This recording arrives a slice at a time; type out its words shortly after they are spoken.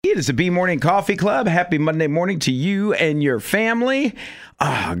It is the B Morning Coffee Club. Happy Monday morning to you and your family.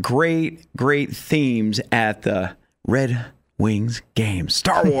 Great themes at the Red Wings game.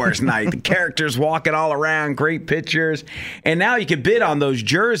 Star Wars night. The characters walking all around. Great pictures. And now you can bid on those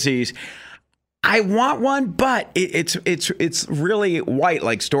jerseys. I want one, but it's really white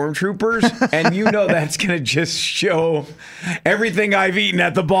like stormtroopers, and you know that's going to just show everything I've eaten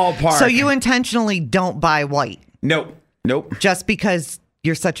at the ballpark. So you intentionally don't buy white? Nope. Just because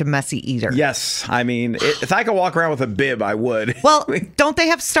you're such a messy eater? Yes. I mean, if I could walk around with a bib, I would. Well, don't they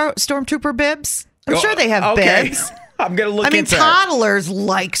have stormtrooper bibs? I'm sure they have bibs. I'm going to look into toddlers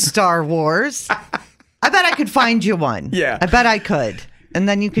like Star Wars. I bet I could find you one. Yeah. I bet I could. And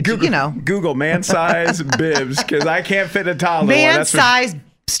then you could, Google man-size bibs, because I can't fit a toddler. Man-size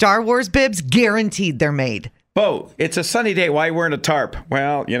Star Wars bibs, guaranteed they're made. Bo, it's a sunny day. Why are you wearing a tarp?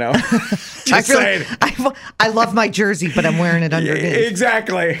 Well, just saying. I love my jersey, but I'm wearing it underneath.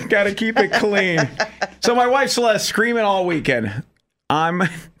 Exactly. Got to keep it clean. So my wife Celeste screaming all weekend.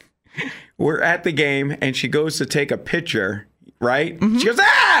 We're at the game, and she goes to take a picture, right? Mm-hmm. She goes,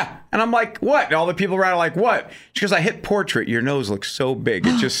 ah! And I'm like, what? And all the people around are like, what? She goes, I hit portrait. Your nose looks so big.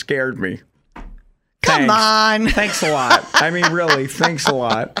 It just scared me. Come on. Thanks a lot. I mean, really, thanks a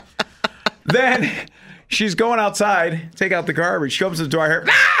lot. Then she's going outside, take out the garbage. She opens the door. I hear,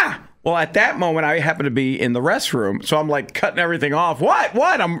 ah! Well, at that moment, I happen to be in the restroom. So I'm like cutting everything off. What?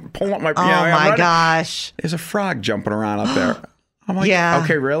 I'm pulling up my... Oh, my gosh. There's a frog jumping around up there. I'm like, yeah.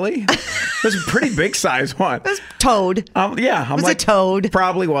 Okay, really? There's a pretty big size one. It was toad. Yeah. I'm it was like, a toad.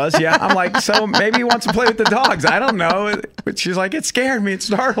 Probably was, yeah. I'm like, so maybe he wants to play with the dogs. I don't know. But she's like, it scared me. It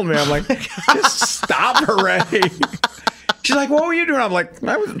startled me. I'm like, just stop already. She's like, what were you doing? I'm like,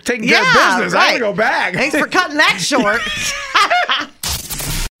 I was taking care of business. Right. I gotta go back. Thanks for cutting that short.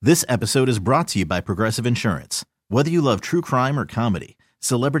 This episode is brought to you by Progressive Insurance. Whether you love true crime or comedy,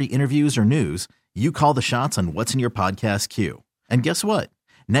 celebrity interviews or news, you call the shots on what's in your podcast queue. And guess what?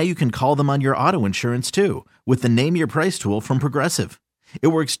 Now you can call them on your auto insurance too with the Name Your Price tool from Progressive. It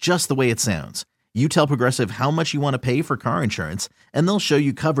works just the way it sounds. You tell Progressive how much you want to pay for car insurance, and they'll show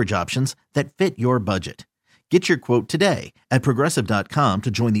you coverage options that fit your budget. Get your quote today at Progressive.com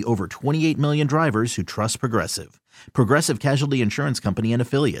to join the over 28 million drivers who trust Progressive. Progressive Casualty Insurance Company and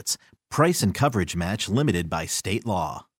Affiliates. Price and coverage match limited by state law.